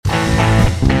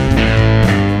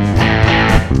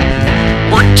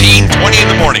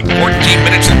morning, 14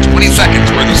 minutes and 20 seconds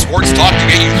where the sports talk to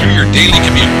get you through your daily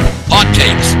commute. Hot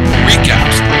takes,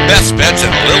 recaps, best bets,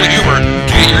 and a little humor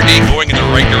to get your day going in the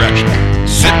right direction.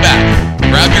 Sit back,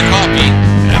 grab your coffee,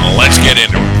 and let's get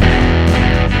into it.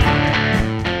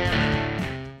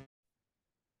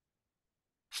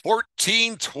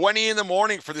 14:20 in the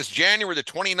morning for this January the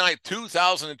 29th,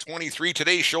 2023.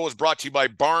 Today's show is brought to you by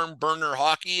Barn Burner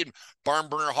Hockey and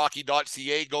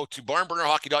barnburnerhockey.ca. Go to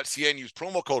barnburnerhockey.ca and use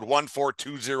promo code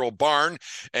 1420BARN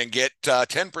and get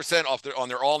 10% off on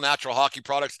their all-natural hockey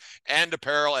products and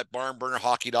apparel at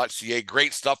barnburnerhockey.ca.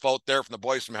 Great stuff out there from the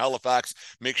boys from Halifax.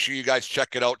 Make sure you guys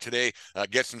check it out today.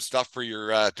 Get some stuff for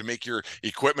your to make your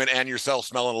equipment and yourself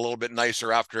smelling a little bit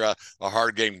nicer after a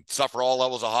hard game. Stuff for all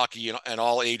levels of hockey and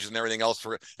all ages and everything else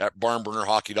for at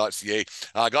barnburnerhockey.ca.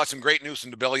 Got some great news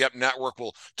from the Belly Up Network.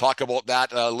 We'll talk about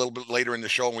that a little bit later in the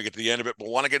show when we get to the end of it, but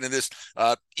want to get into this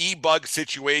EBUG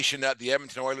situation that the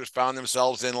Edmonton Oilers found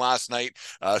themselves in last night.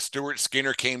 Stuart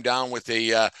Skinner came down with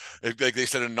like they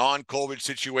said, a non-COVID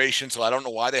situation, so I don't know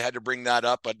why they had to bring that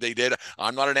up, but they did.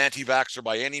 I'm not an anti-vaxxer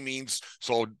by any means,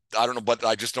 so I don't know, but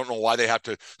I just don't know why they have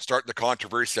to start the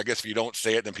controversy. I guess if you don't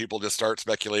say it, then people just start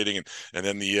speculating, and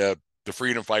then the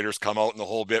freedom fighters come out in the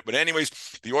whole bit. But anyways,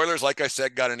 the Oilers, like I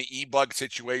said, got an EBUG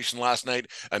situation last night.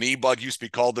 An EBUG used to be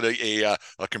called a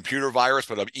computer virus,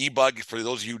 but an EBUG, for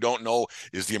those of you who don't know,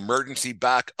 is the emergency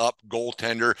backup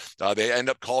goaltender. They end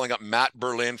up calling up Matt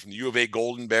Berlin from the U of A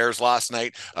Golden Bears last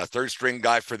night, a third string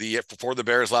guy for the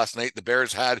Bears last night. The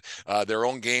Bears had their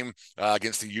own game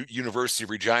against the University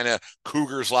of Regina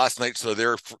Cougars last night, so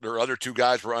their other two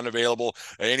guys were unavailable.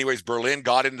 Anyways, Berlin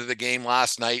got into the game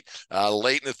last night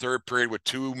late in the third period with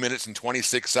 2 minutes and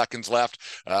 26 seconds left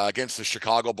against the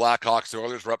Chicago Blackhawks. The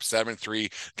Oilers were up 7-3.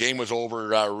 Game was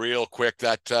over real quick.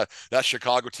 That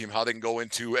Chicago team, how they can go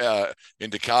into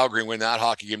Calgary and win that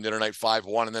hockey game the other night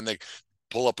 5-1, and then they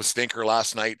pull up a stinker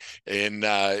last night in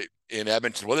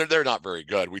Edmonton. Well, they're not very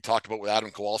good. We talked about with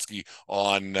Adam Kowalski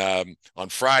on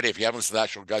Friday. If you haven't listened to that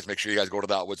show, guys, make sure you guys go to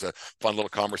that. It was a fun little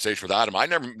conversation with Adam. I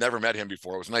never met him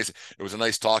before. It was nice. It was a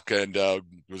nice talk, and it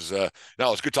was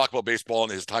good talk about baseball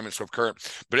and his time in Swift Current.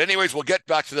 But anyways, we'll get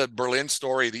back to the Berlin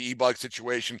story, the EBUG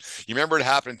situation. You remember it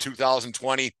happened in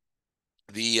 2020.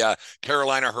 The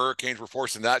Carolina Hurricanes were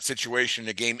forced in that situation in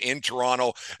a game in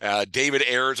Toronto. David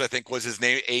Ayers, I think was his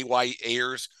name. A.Y.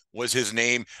 Ayers was his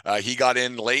name. He got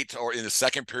in late, or in the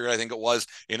second period, I think it was,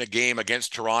 in a game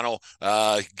against Toronto.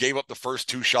 Gave up the first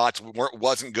two shots.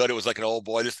 Wasn't good. It was like, oh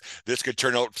boy, this could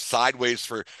turn out sideways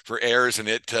for Ayers, and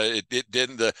it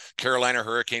didn't. The Carolina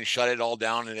Hurricanes shut it all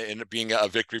down, and it ended up being a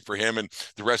victory for him. And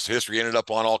the rest of history. Ended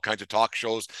up on all kinds of talk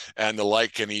shows and the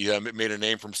like, and he made a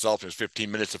name for himself in his 15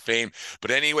 minutes of fame. But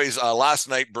anyways, last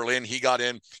night, Berlin, he got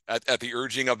in at the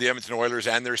urging of the Edmonton Oilers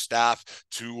and their staff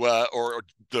or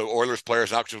the Oilers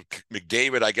players, actually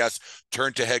McDavid, I guess,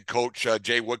 turned to head coach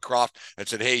Jay Woodcroft and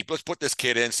said, hey, let's put this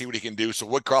kid in, see what he can do. So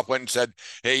Woodcroft went and said,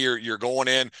 hey, you're going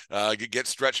in, get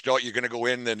stretched out, you're going to go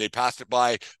in. Then they passed it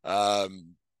by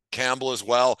Campbell as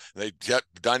well. They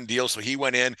done deal. So he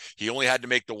went in. He only had to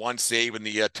make the one save in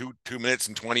the 2 minutes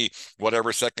and 20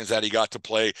 whatever seconds that he got to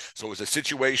play. So it was a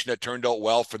situation that turned out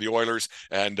well for the Oilers.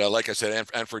 And like I said,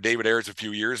 and for David Ayers a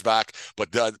few years back.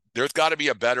 But there's got to be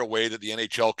a better way that the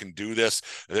NHL can do this.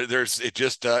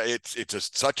 It's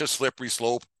such a slippery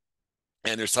slope.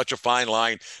 And there's such a fine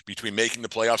line between making the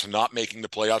playoffs and not making the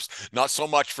playoffs. Not so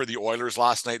much for the Oilers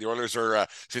last night. The Oilers are,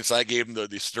 since I gave them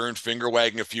the stern finger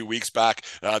wagging a few weeks back,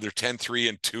 they're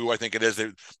 10-3-2, I think it is.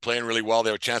 They're playing really well. They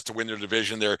have a chance to win their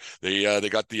division. They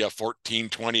got the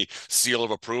 14-20 seal of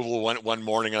approval one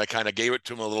morning, and I kind of gave it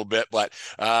to them a little bit. But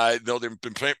though they've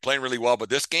been playing really well,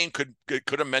 but this game could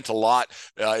have meant a lot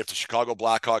if the Chicago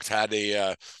Blackhawks had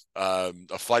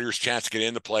a fighter's chance to get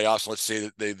in the playoffs. Let's say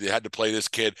that they had to play this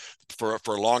kid for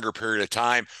a longer period of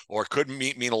time, or it could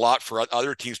mean a lot for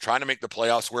other teams trying to make the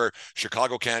playoffs where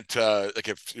Chicago can't. Like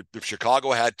if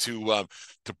Chicago had to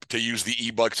use the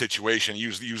EBUG situation,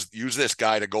 use this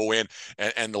guy to go in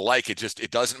and the like,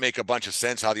 it doesn't make a bunch of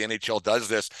sense how the NHL does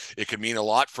this. It could mean a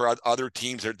lot for other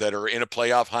teams that are in a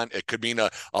playoff hunt. It could mean a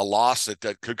loss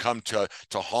that could come to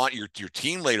haunt your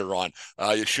team later on.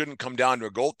 It shouldn't come down to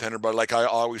a goaltender, but like I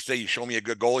always say, you show me a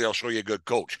good goalie, I'll show you a good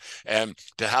coach. And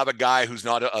to have a guy who's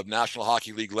not of National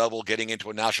Hockey League level getting into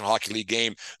a National Hockey League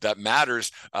game that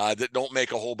matters, that don't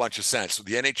make a whole bunch of sense. So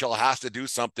the NHL has to do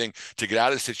something to get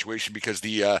out of the situation, because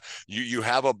you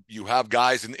have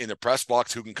guys in the press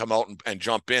box who can come out and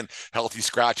jump in, healthy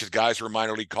scratches, guys who are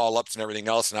minor league call-ups and everything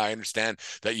else. And I understand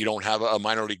that you don't have a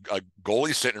minor league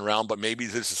goalie sitting around, but maybe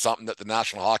this is something that the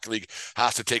National Hockey League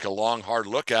has to take a long, hard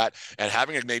look at, and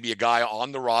having maybe a guy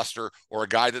on the roster or a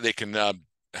guy that they can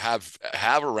have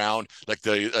around, like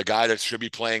a guy that should be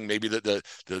playing maybe the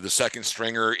second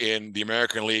stringer in the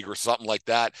American League or something like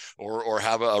that, or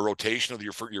have a rotation of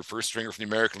your first stringer from the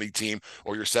American League team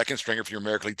or your second stringer from your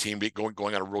American League team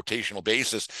going on a rotational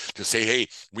basis to say, hey,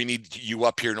 we need you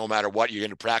up here no matter what. You're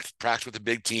going to practice with a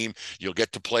big team. You'll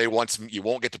get to play once. You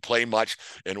won't get to play much,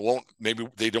 and won't maybe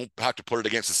they don't have to put it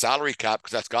against the salary cap,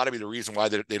 because that's got to be the reason why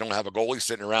they don't have a goalie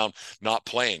sitting around not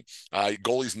playing.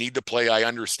 Goalies need to play. I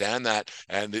understand that,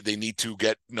 and they need to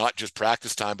get not just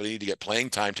practice time, but they need to get playing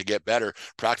time to get better.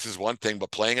 Practice is one thing,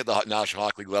 but playing at the National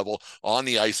Hockey League level on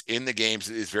the ice in the games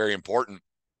is very important.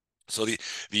 So the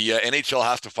NHL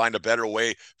has to find a better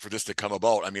way for this to come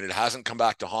about. I mean, it hasn't come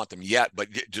back to haunt them yet, but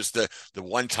just the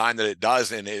one time that it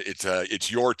does, and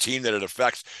it's your team that it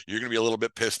affects, you're going to be a little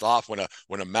bit pissed off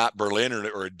when a Matt Berlin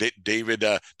or David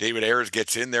Ayers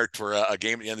gets in there for a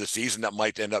game at the end of the season that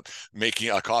might end up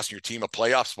costing your team a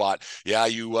playoff spot. Yeah,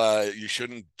 you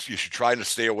should try to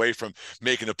stay away from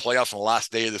making the playoffs on the last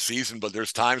day of the season, but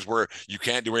there's times where you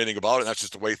can't do anything about it. And that's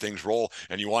just the way things roll,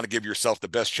 and you want to give yourself the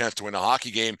best chance to win a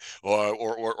hockey game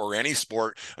or any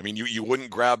sport. I mean, you wouldn't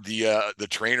grab the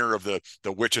trainer of the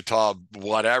Wichita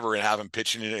whatever and have him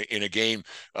pitching in a game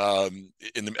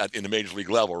in the major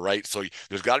league level, right? So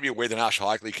there's got to be a way the National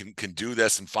Hockey League can do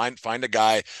this and find a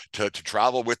guy to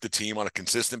travel with the team on a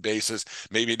consistent basis.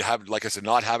 Maybe have, like I said,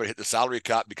 not have it hit the salary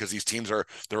cap, because these teams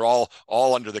they're all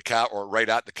under the cap or right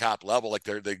at the cap level. Like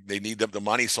they need the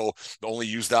money, so only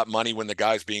use that money when the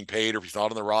guy's being paid, or if he's not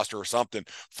on the roster or something.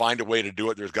 Find a way to do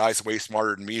it. There's guys way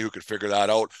smarter than me who could figure that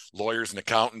out, lawyers and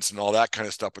accountants and all that kind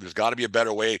of stuff. But there's got to be a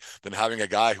better way than having a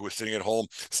guy who is sitting at home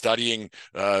studying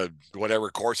whatever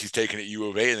course he's taking at U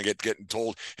of A and getting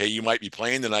told, hey, you might be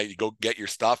playing tonight. You go get your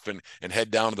stuff and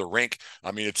head down to the rink.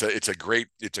 I mean, it's a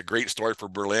great story for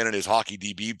Berlin, and his hockey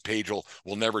DB page will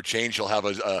never change. He'll have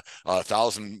a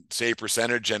 1,000 save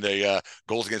percentage and a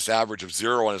goals against average of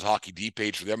 0 on his hockey D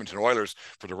page for the Edmonton Oilers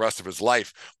for the rest of his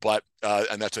life. But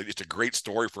and it's a great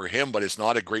story for him, but it's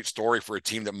not a great story for a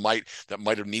team that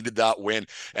might have needed that win.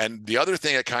 And the other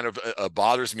thing that kind of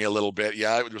bothers me a little bit,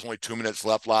 yeah, there was only 2 minutes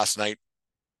left last night.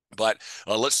 But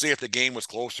let's see if the game was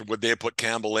closer. Would they have put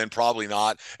Campbell in? Probably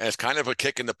not. And it's kind of a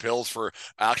kick in the pills for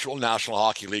actual National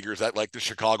Hockey Leaguers that like the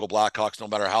Chicago Blackhawks, no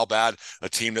matter how bad a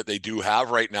team that they do have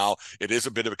right now. It is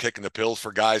a bit of a kick in the pills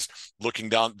for guys looking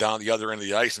down the other end of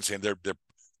the ice and saying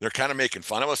they're kind of making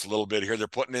fun of us a little bit here. They're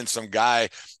putting in some guy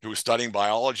who was studying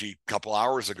biology a couple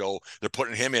hours ago. They're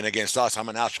putting him in against us. I'm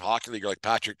a National Hockey League like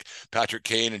Patrick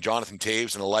Kane and Jonathan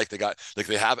Taves and the like.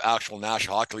 They have actual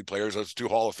National Hockey League players. Those 2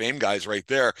 Hall of Fame guys right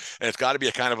there. And it's got to be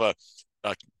a kind of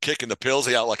a kick in the pills.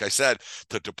 Yeah, like I said,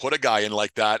 to put a guy in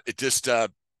like that, it just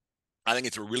I think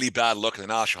it's a really bad look in the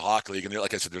National Hockey League. And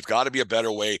like I said, there's got to be a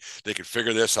better way they could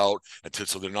figure this out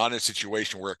so they're not in a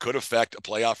situation where it could affect a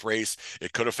playoff race.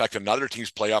 It could affect another team's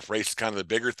playoff race. It's kind of the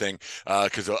bigger thing,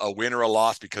 because a win or a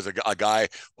loss because a guy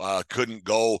couldn't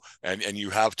go, and you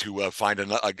have to find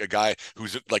a guy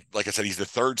who's like I said, he's the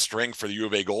 3rd string for the U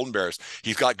of A Golden Bears.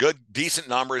 He's got decent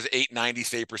numbers, 890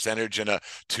 save percentage and a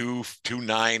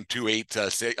 2.29,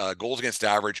 2.8 goals against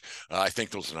average. I think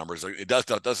those numbers, it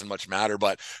doesn't much matter,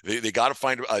 but they got to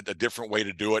find a different way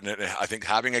to do it. And I think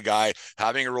having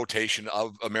a rotation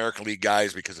of American League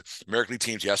guys, because American League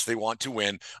teams, yes, they want to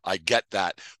win. I get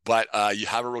that. But you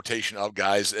have a rotation of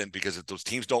guys, and because if those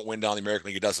teams don't win down the American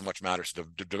League, it doesn't much matter. So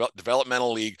the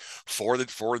developmental league for the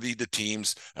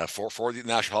teams, for the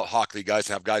National Hockey League guys,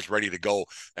 to have guys ready to go,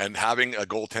 and having a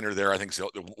goaltender there, I think is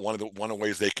one of the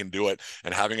ways they can do it,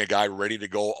 and having a guy ready to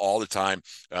go all the time,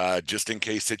 just in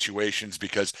case situations,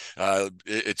 because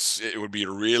it would be a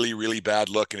really bad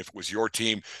look. And if it was your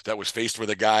team that was faced with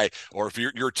a guy, or if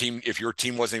your team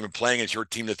wasn't even playing, it's your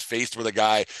team that's faced with a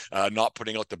guy not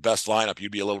putting out the best lineup,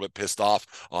 you'd be a little bit pissed off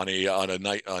on a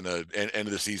end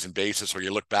of the season basis, or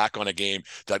you look back on a game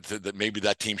that maybe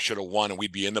that team should have won and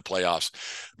we'd be in the playoffs.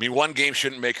 I mean, one game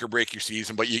shouldn't make or break your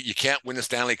season, but you can't win the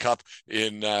Stanley Cup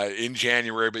in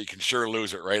January, but you can sure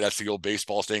lose it, right? That's the old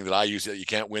baseball saying that I use. That you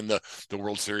can't win the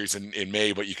World Series in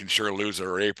May, but you can sure lose it,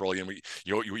 or April. You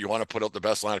want to put out the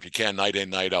best lineup you can, night in,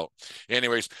 night out.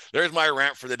 Anyways, there's my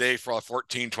rant for the day for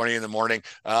 14:20 in the morning.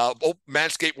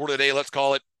 Manscaped word of the day, let's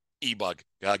call it EBUG.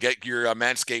 Get your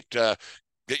Manscaped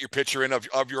get your picture in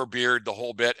of your beard, the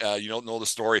whole bit. You don't know the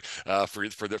story for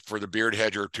the beard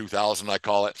hedger 2000, I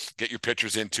call it. Get your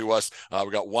pictures into us.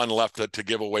 We got one left to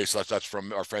give away, so that's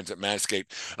from our friends at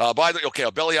Manscaped. A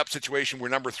belly up situation. We're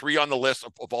number 3 on the list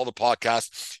of all the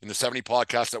podcasts in the 70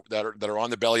 podcasts that are on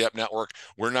the Belly Up Network.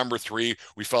 We're number 3.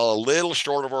 We fell a little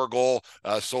short of our goal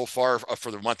so far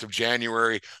for the month of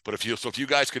January. But if you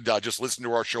guys could just listen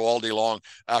to our show all day long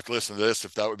after listening to this,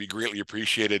 if that would be greatly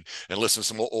appreciated, and listen to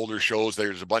some older shows.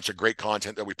 There's a bunch of great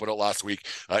content that we put out last week.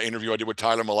 Interview I did with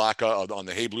Tyler Malacca on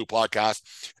the Hey Blue podcast,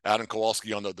 Adam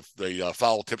Kowalski on the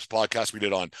Foul Tips podcast we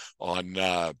did on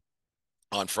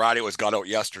Friday. It was got out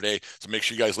yesterday, so make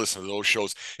sure you guys listen to those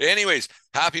shows. Anyways,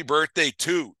 happy birthday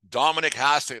to Dominic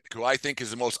Hasek, who I think is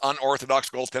the most unorthodox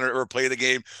goaltender to ever play the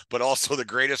game, but also the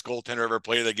greatest goaltender ever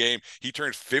play the game. He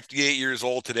turned 58 years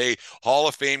old today. Hall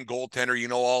of Fame goaltender. You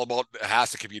know all about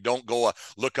Hasek. If you don't go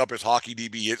look up his hockey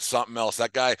DB, it's something else.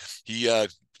 That guy, he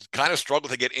kind of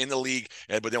struggled to get in the league,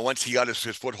 but then once he got his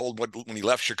foothold when he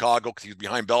left Chicago, because he was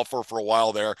behind Belfour for a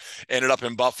while there, ended up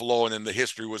in Buffalo, and then the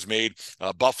history was made.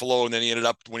 Buffalo, and then he ended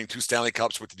up winning 2 Stanley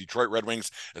Cups with the Detroit Red Wings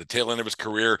at the tail end of his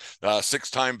career.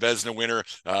 6-time Vezina winner,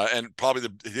 and probably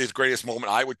his greatest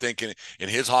moment, I would think, in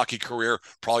his hockey career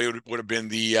probably would have been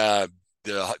the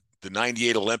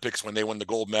 98 Olympics when they won the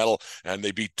gold medal and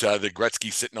they beat the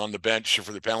Gretzky sitting on the bench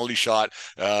for the penalty shot.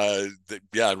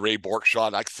 Ray Bourque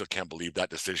shot. I still can't believe that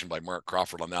decision by Mark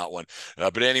Crawford on that one.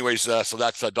 But anyways, so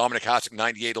that's Dominic Hasek,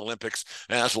 98 Olympics.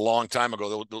 And that's a long time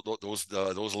ago.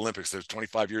 Those Olympics, there's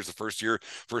 25 years, the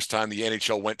first time the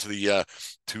NHL went to the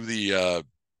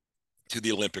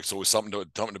Olympics. So it was something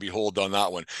to behold on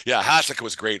that one. Yeah, Hasek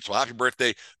was great. So happy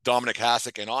birthday, Dominic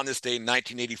Hasek. And on this day in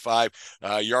 1985,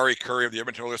 Jari Kurri of the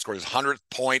Edmonton Oilers scored his 100th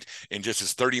point in just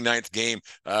his 39th game.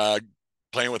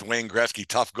 Playing with Wayne Gretzky,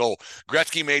 tough goal.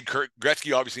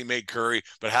 Gretzky obviously made Kurri,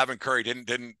 but having Kurri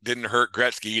didn't hurt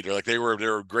Gretzky either. Like they were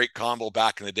a great combo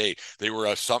back in the day. They were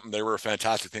a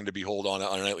fantastic thing to behold on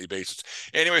a nightly basis.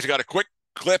 Anyways, I got a quick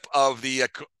clip of the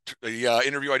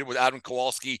interview I did with Adam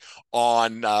Kowalski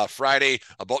on Friday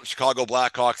about the Chicago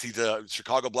Blackhawks. He's a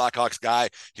Chicago Blackhawks guy.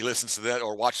 He listens to that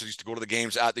or used to go to the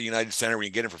games at the United Center where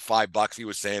you get him for $5, he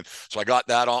was saying. So I got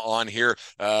that on here.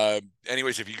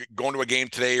 Anyways, if you're going to a game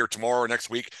today or tomorrow or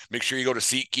next week, make sure you go to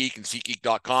SeatGeek and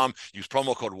SeatGeek.com. Use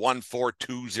promo code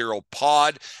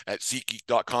 1420POD at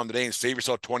SeatGeek.com today and save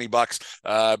yourself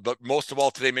 $20. But most of all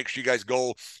today, make sure you guys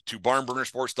go to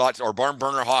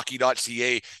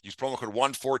barnburnerhockey.ca. Use promo code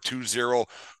 1420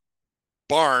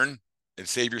 barn and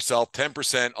save yourself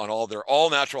 10% on all their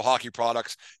all-natural hockey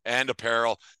products and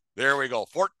apparel. There we go.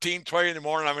 14:20 in the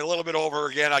morning. I'm a little bit over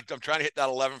again. I'm trying to hit that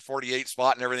 11:48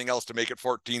 spot and everything else to make it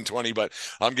 14:20, but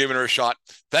I'm giving her a shot.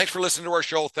 Thanks for listening to our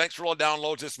show. Thanks for all the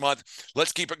downloads this month.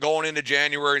 Let's keep it going into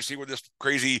January and see where this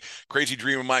crazy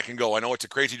dream of mine can go. I know it's a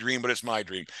crazy dream, but it's my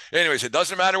dream. Anyways, it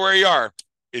doesn't matter where you are.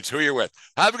 It's who you're with.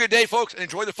 Have a good day, folks, and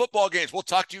enjoy the football games. We'll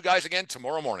talk to you guys again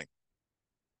tomorrow morning.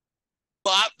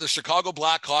 But the Chicago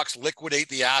Blackhawks liquidate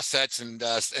the assets and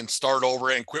start over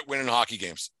and quit winning hockey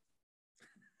games.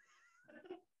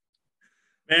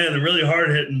 Man, the really hard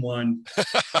hitting one.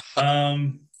 At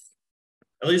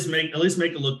least make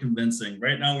it look convincing.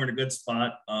 Right now we're in a good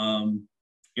spot.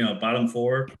 Bottom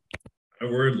 4.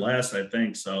 We're last, I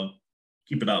think. So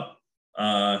keep it up.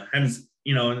 And it's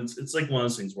like one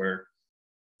of those things where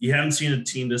you haven't seen a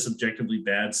team this objectively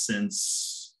bad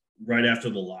since right after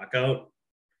the lockout.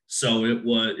 So it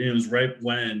was right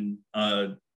when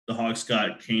the Hawks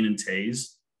got Kane and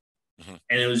Taze. Mm-hmm.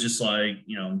 And it was just like,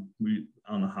 I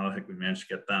don't know how the heck we managed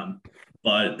to get them,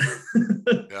 but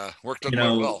yeah, worked out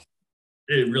quite well.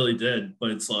 It really did.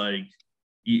 But it's like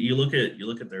you look at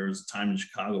there was a time in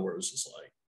Chicago where it was just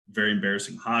like very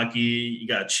embarrassing hockey. You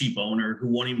got a cheap owner who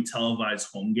won't even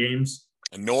televise home games,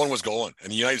 and no one was going.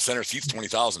 And the United Center seats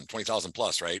 20,000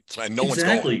 plus, right? And no one's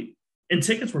going. And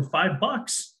tickets were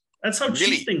 $5. That's how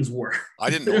cheap things were. I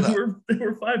didn't know that. They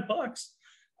were $5.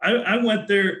 I went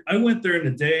there in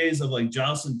the days of like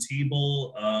Jocelyn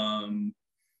Thibault,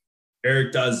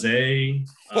 Eric Daze,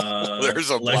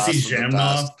 there's a Alexei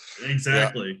Zhamnov.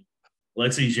 Exactly. Yeah.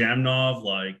 Alexei Zhamnov,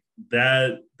 like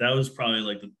that was probably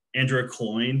like the Andrew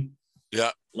Coyne.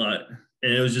 Yeah. Like,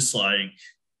 and it was just like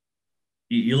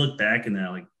you look back and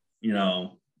that, like,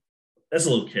 as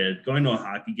a little kid, going to a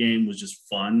hockey game was just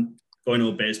fun. Going to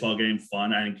a baseball game,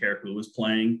 fun. I didn't care who was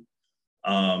playing.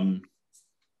 But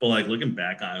like looking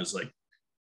back on it, I was like,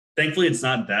 thankfully it's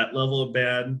not that level of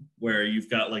bad where you've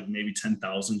got like maybe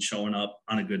 10,000 showing up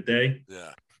on a good day.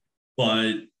 Yeah.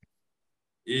 But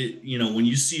when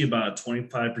you see about a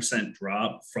 25%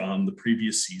 drop from the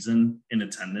previous season in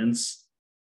attendance,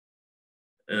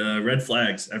 red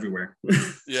flags everywhere.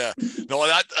 Yeah, no,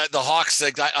 that the Hawks.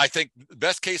 I think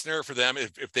best case scenario for them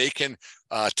if they can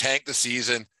tank the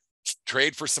season,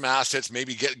 trade for some assets,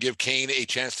 maybe give Kane a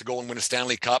chance to go and win a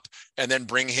Stanley Cup, and then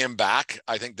bring him back.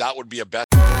 I think that would be a best.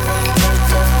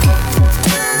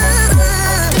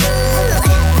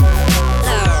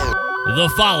 The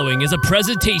following is a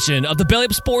presentation of the Belly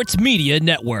Up Sports Media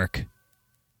Network.